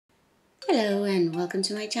Hello and welcome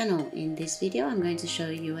to my channel. In this video I'm going to show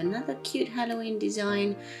you another cute Halloween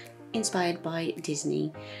design inspired by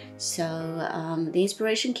Disney. So the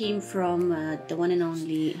inspiration came from the one and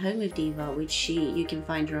only Home of Diva, which you can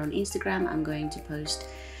find her on Instagram. I'm going to post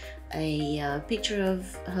a picture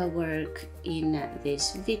of her work in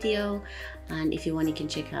this video, and if you want you can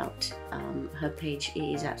check out her page.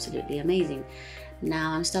 It is absolutely amazing.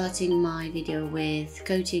 Now I'm starting my video with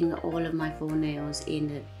coating all of my 4 nails in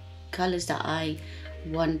the colors that I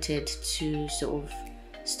wanted to sort of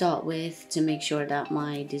start with to make sure that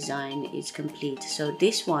my design is complete. So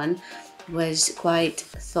this one was quite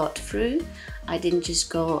thought through. I didn't just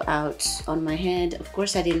go out on my head. Of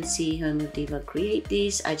course I didn't see Home of Diva create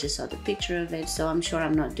this, I just saw the picture of it, so I'm sure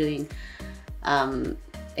I'm not doing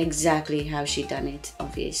exactly how she done it,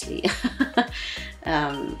 obviously.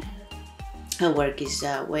 Her work is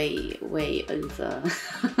way over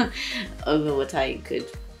over what I could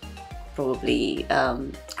probably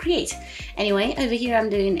create. Anyway, over here I'm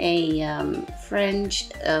doing a French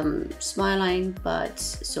smile line, but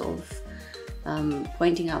sort of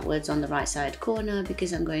pointing outwards on the right side corner,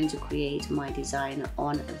 because I'm going to create my design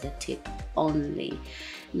on the tip only.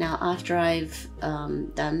 Now after I've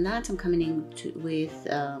done that, I'm coming in with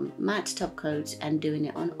matte top coats and doing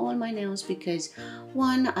it on all my nails, because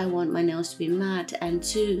 1, I want my nails to be matte, and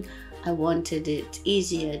 2, I wanted it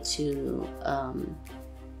easier to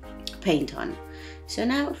paint on. So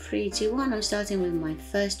now 3, 2, 1, I'm starting with my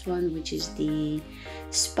first one, which is the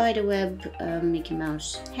spiderweb Mickey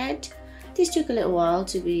Mouse head. This took a little while,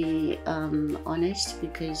 to be honest,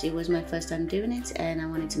 because it was my first time doing it and I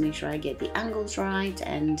wanted to make sure I get the angles right,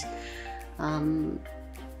 and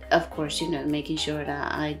of course, you know, making sure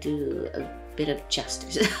that I do a bit of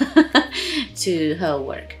justice to her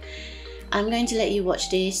work. I'm going to let you watch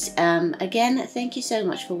this. Again, thank you so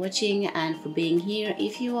much for watching and for being here.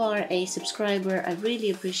 If you are a subscriber, I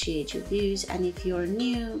really appreciate your views, and if you're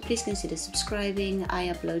new, please consider subscribing. I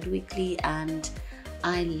upload weekly and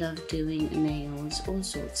I love doing nails, all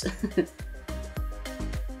sorts.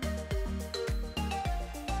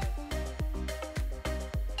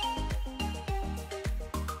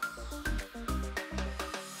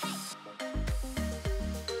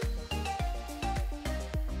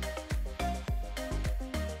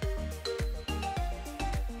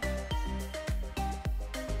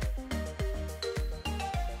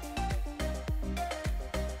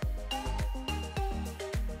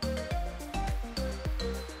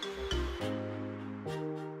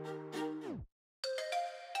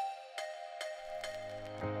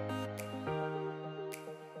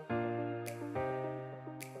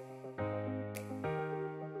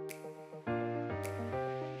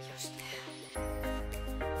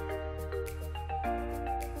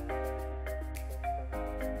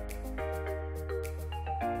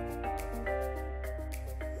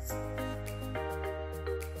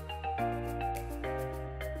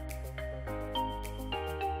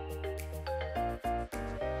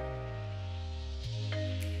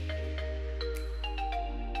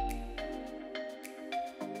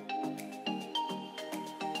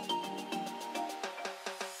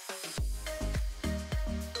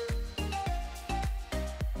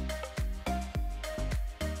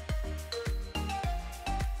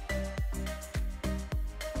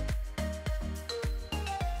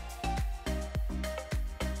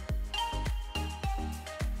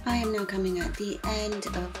 I am now coming at the end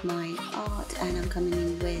of my art, and I'm coming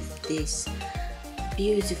in with this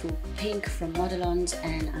beautiful pink from Modelons,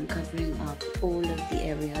 and I'm covering up all of the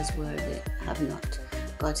areas where they have not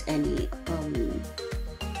got any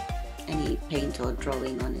paint or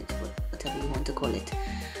drawing on it, whatever you want to call it.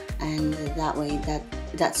 And that way,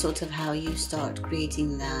 that's sort of how you start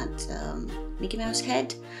creating that Mickey Mouse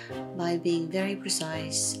head, by being very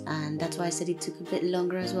precise. And that's why I said it took a bit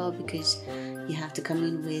longer as well, because you have to come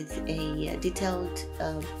in with a detailed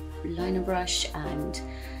liner brush and,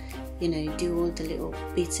 you know, do all the little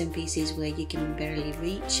bits and pieces where you can barely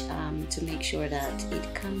reach, to make sure that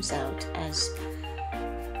it comes out as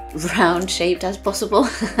round shaped as possible.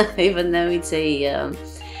 Even though it's a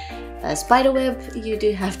spider web, you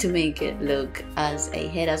do have to make it look as a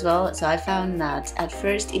head as well. So I found that at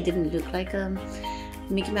first it didn't look like a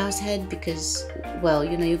Mickey Mouse head, because, well,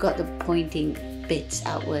 you know, you got the pointing bits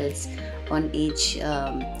outwards on each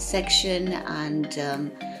section,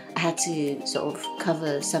 and I had to sort of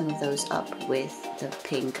cover some of those up with the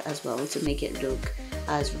pink as well to make it look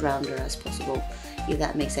as rounder as possible, if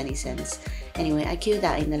that makes any sense. Anyway, I cued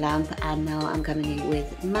that in the lamp, and now I'm coming in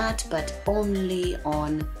with matte, but only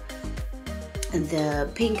on the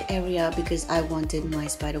pink area, because I wanted my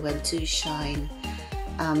spiderweb to shine.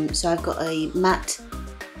 So I've got a matte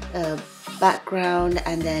background,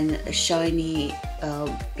 and then a shiny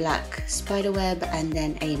black spider web, and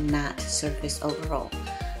then a matte surface overall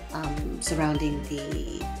surrounding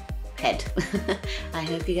the head. I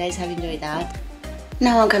hope you guys have enjoyed that.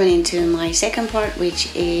 Now I'm coming into my second part,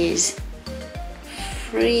 which is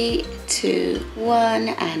 3, 2, 1,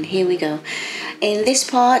 and here we go. In this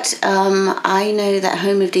part, I know that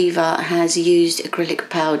Home of Diva has used acrylic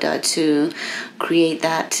powder to create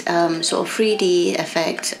that sort of 3D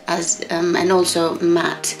effect, as and also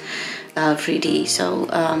matte 3D. So,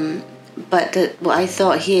 but what I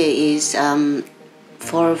thought here is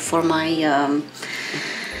for my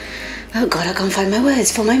oh god, I can't find my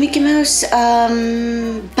words. For my Mickey Mouse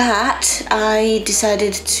bat, I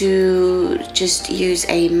decided to just use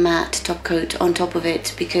a matte top coat on top of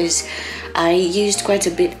it, because I used quite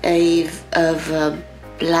a bit of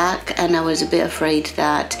black, and I was a bit afraid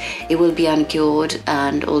that it will be uncured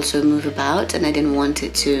and also move about, and I didn't want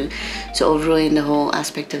it to sort of ruin the whole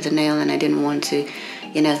aspect of the nail, and I didn't want to,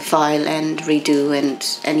 you know, file and redo and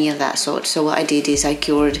any of that sort. So what I did is I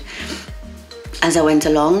cured as I went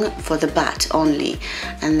along for the bat only,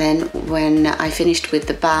 and then when I finished with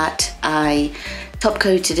the bat, I top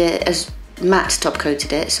coated it as matte top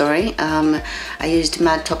coated it, sorry. I used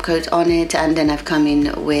matte top coat on it, and then I've come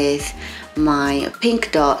in with my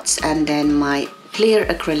pink dots and then my clear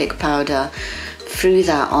acrylic powder, threw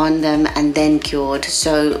that on them and then cured.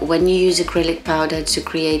 So when you use acrylic powder to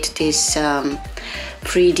create this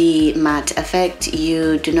 3D matte effect,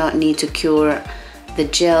 you do not need to cure the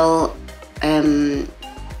gel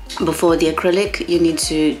before the acrylic. You need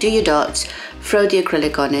to do your dots, throw the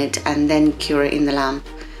acrylic on it, and then cure it in the lamp,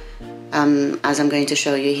 as I'm going to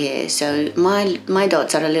show you here. So my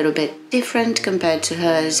dots are a little bit different compared to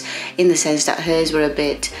hers, in the sense that hers were a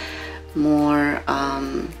bit more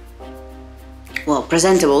well,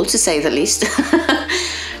 presentable, to say the least.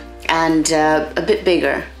 And a bit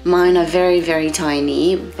bigger. Mine are very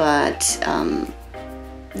tiny, but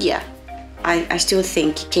yeah, I still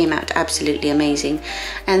think it came out absolutely amazing.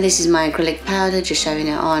 And this is my acrylic powder, just showing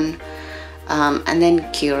it on, and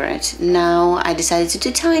then cure it. Now I decided to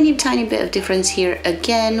do tiny bit of difference here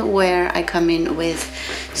again, where I come in with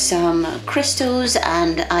some crystals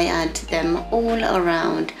and I add them all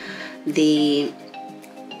around the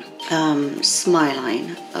smile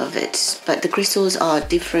line of it. But the crystals are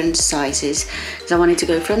different sizes, because I wanted to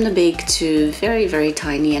go from the big to very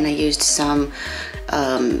tiny, and I used some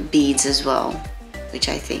beads as well, which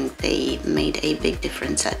I think they made a big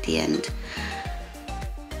difference at the end.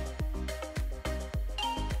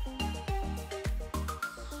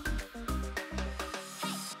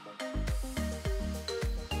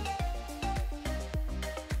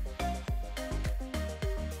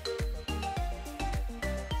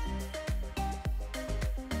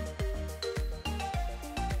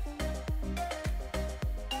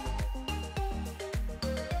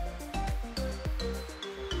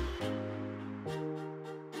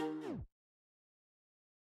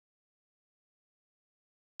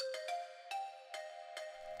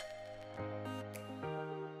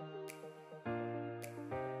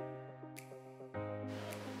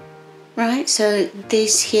 Right, so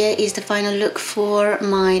this here is the final look for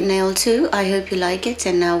my nail 2. I hope you like it.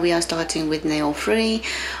 And now we are starting with nail 3,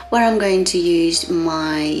 where I'm going to use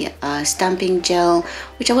my stamping gel,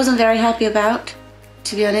 which I wasn't very happy about,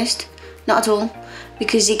 to be honest. Not at all,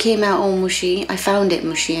 because it came out all mushy. I found it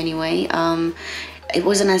mushy anyway. It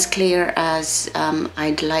wasn't as clear as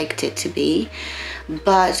I'd liked it to be.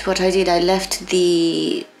 But what I did, I left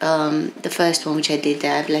the first one, which I did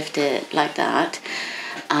there, I've left it like that.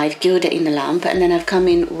 I've cured it in the lamp, and then I've come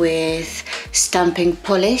in with stamping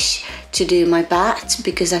polish to do my bat,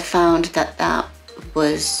 because I found that that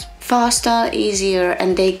was faster, easier,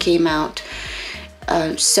 and they came out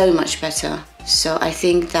so much better. So I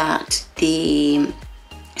think that the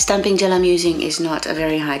stamping gel I'm using is not a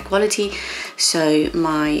very high quality, so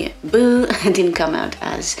my boo didn't come out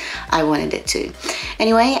as I wanted it to.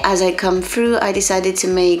 Anyway, as I come through, I decided to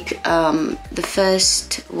make the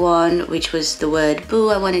first one, which was the word boo.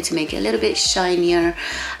 I wanted to make it a little bit shinier,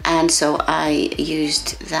 and so I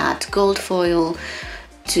used that gold foil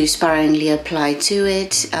to sparingly apply to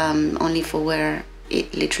it, only for where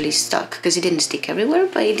it literally stuck, because it didn't stick everywhere,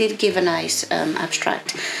 but it did give a nice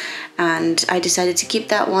abstract. And I decided to keep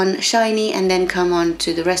that one shiny and then come on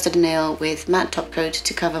to the rest of the nail with matte top coat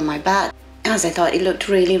to cover my bat, as I thought it looked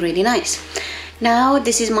really nice. Now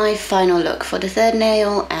this is my final look for the third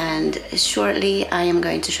nail, and shortly I am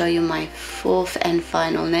going to show you my fourth and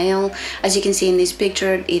final nail. As you can see in this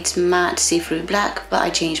picture, it's matte see-through black, but I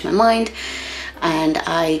changed my mind and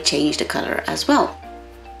I changed the color as well.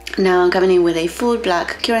 Now I'm coming in with a full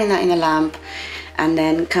black, curing that in the lamp, and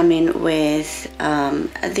then come in with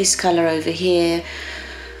this color over here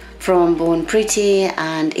from Born Pretty,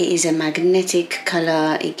 and it is a magnetic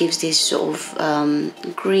color. It gives this sort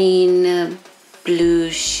of green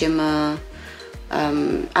blue shimmer.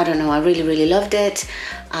 I don't know, I really loved it,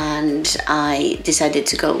 and I decided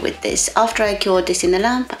to go with this. After I cured this in the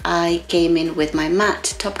lamp, I came in with my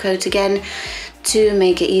matte top coat again to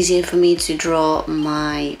make it easier for me to draw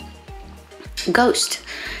my ghost.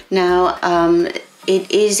 Now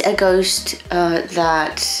it is a ghost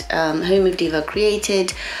that Home of Diva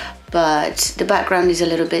created, but the background is a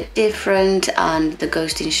little bit different, and the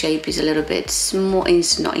ghost in shape is a little bit small,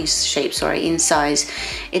 not in shape, sorry, in size.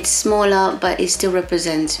 It's smaller, but it still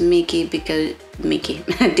represents Mickey, because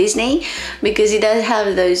Disney, because it does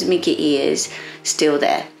have those Mickey ears still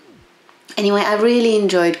there. Anyway, I really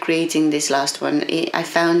enjoyed creating this last one. I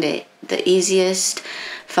found it the easiest,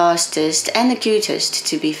 fastest, and the cutest,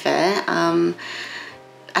 to be fair.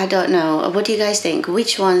 I don't know, what do you guys think?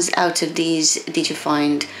 Which ones out of these did you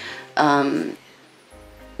find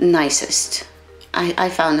nicest? I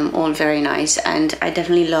found them all very nice, and I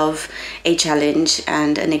definitely love a challenge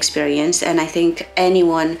and an experience, and I think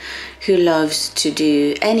anyone who loves to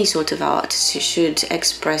do any sort of art should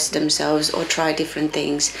express themselves or try different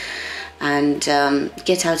things and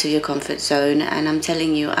get out of your comfort zone. And I'm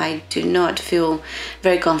telling you, I do not feel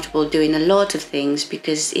very comfortable doing a lot of things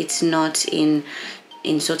because it's not in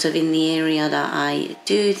sort of in the area that I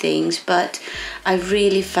do things, but I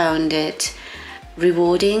really found it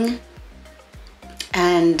rewarding.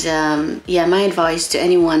 And yeah, my advice to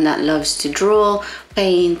anyone that loves to draw,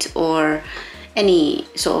 paint, or any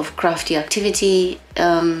sort of crafty activity,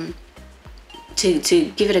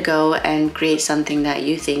 to give it a go and create something that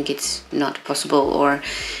you think it's not possible, or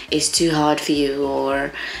is too hard for you,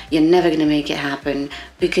 or you're never gonna make it happen,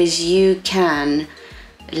 because you can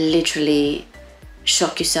literally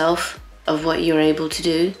shock yourself of what you're able to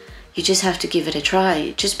do. You just have to give it a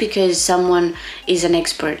try. Just because someone is an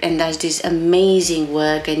expert and does this amazing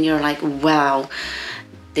work and you're like, wow,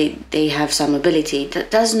 they have some ability, that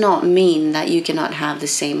does not mean that you cannot have the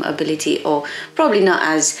same ability, or probably not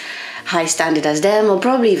as high standard as them, or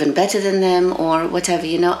probably even better than them, or whatever,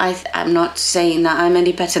 you know. I'm not saying that I'm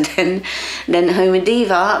any better than Home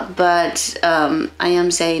Diva, but I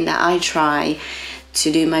am saying that I try to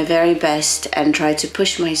do my very best and try to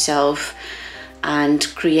push myself and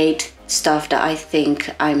create stuff that I think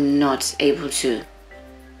I'm not able to.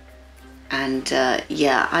 And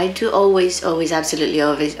yeah, I do always absolutely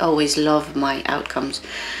always love my outcomes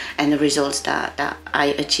and the results that I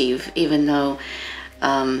achieve. Even though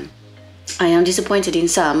I am disappointed in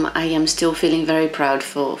some, I am still feeling very proud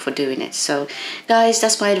for doing it. So guys,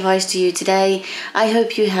 that's my advice to you today. I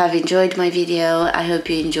hope you have enjoyed my video. I hope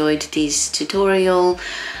you enjoyed this tutorial.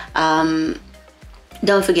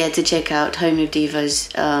 Don't forget to check out Home of Diva's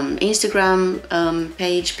Instagram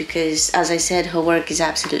page, because as I said, her work is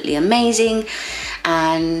absolutely amazing.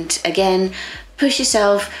 And again, push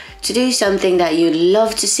yourself to do something that you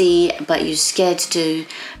love to see but you're scared to do,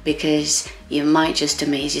 because you might just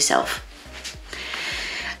amaze yourself.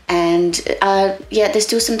 And yeah, there's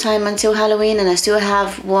still some time until Halloween, and I still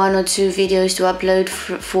have 1 or 2 videos to upload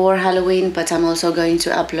for Halloween, but I'm also going to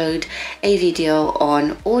upload a video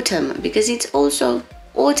on autumn, because it's also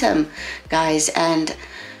autumn, guys, and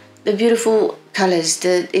the beautiful colors,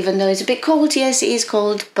 even though it's a bit cold, yes, it is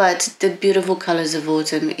cold, but the beautiful colors of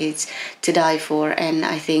autumn is to die for. And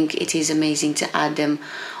I think it is amazing to add them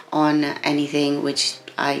on anything, which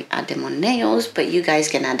I add them on nails, but you guys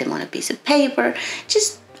can add them on a piece of paper.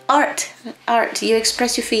 Just art. You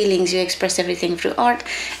express your feelings, you express everything through art,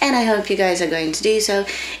 and I hope you guys are going to do so.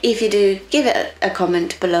 If you do, give it a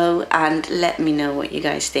comment below and let me know what you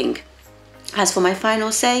guys think. As for my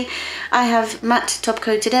final say, I have matte top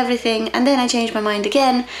coated everything, and then I changed my mind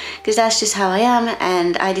again, because that's just how I am,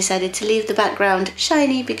 and I decided to leave the background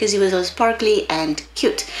shiny because it was all sparkly and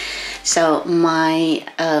cute. So my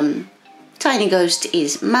tiny ghost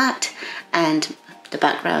is matte and the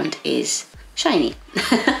background is shiny.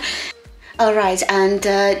 Alright, and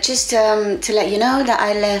just to let you know that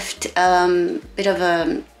I left a bit of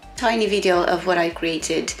a tiny video of what I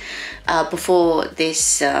created before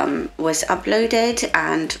this was uploaded,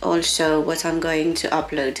 and also what I'm going to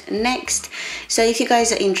upload next. So if you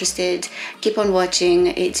guys are interested, keep on watching.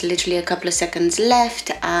 It's literally a couple of seconds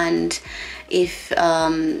left, and if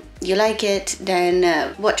you like it,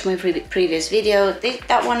 then watch my previous video.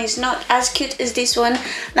 That one is not as cute as this one.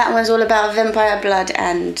 That one's all about vampire blood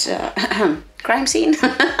and crime scene.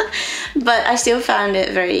 But I still found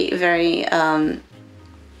it very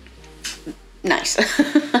nice.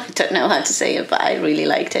 I don't know how to say it, but I really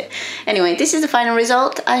liked it. Anyway, this is the final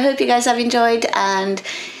result. I hope you guys have enjoyed, and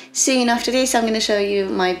soon after this I'm going to show you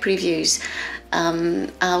my previews.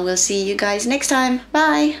 I will see you guys next time.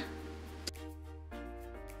 Bye.